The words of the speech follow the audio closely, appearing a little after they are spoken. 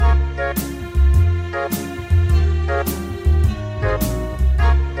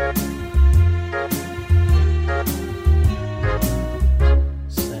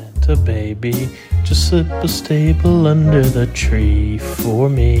Just slip a staple under the tree for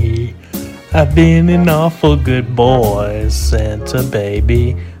me. I've been an awful good boy, Santa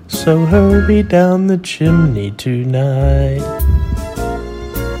baby, so hurry down the chimney tonight.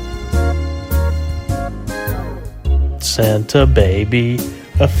 Santa baby,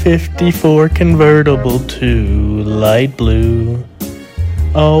 a 54 convertible to light blue.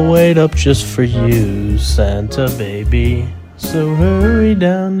 I'll wait up just for you, Santa baby, so hurry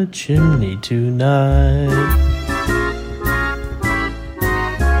down the chimney tonight.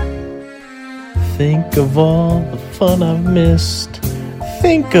 Think of all the fun I've missed.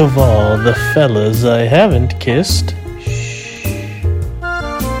 Think of all the fellas I haven't kissed. Shh.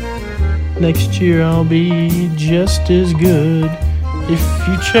 Next year I'll be just as good if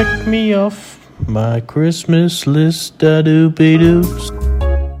you check me off my Christmas list. Da-doopy-doops.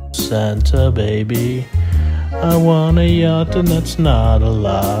 Santa baby, I want a yacht and that's not a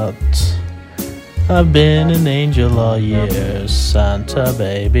lot. I've been an angel all year, Santa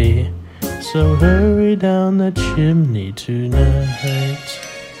baby, so hurry down the chimney tonight.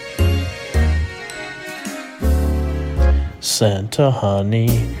 Santa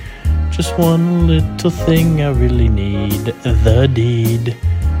honey, just one little thing I really need, the deed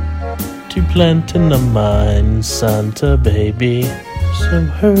to plant in the mine, Santa baby, so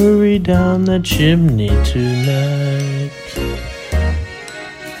hurry down the chimney tonight.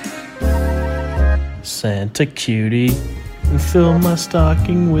 Santa cutie, fill my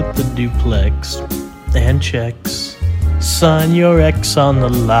stocking with the duplex and checks. Sign your X on the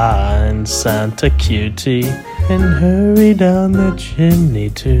line, Santa cutie, and hurry down the chimney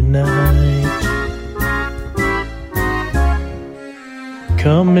tonight.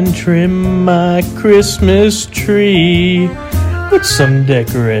 Come and trim my Christmas tree with some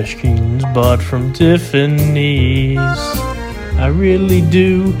decorations bought from Tiffany's. I really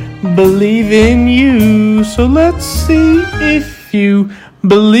do believe in you, so let's see if you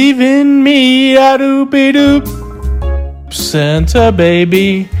believe in me. A-doopy-doop. Santa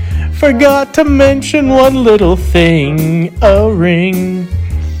baby, forgot to mention one little thing, a ring.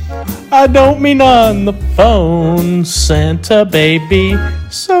 I don't mean on the phone, Santa baby,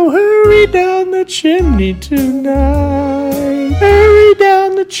 so hurry down the chimney tonight. Hurry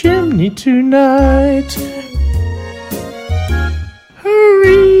down the chimney tonight.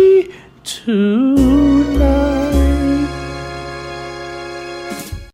 Hurry to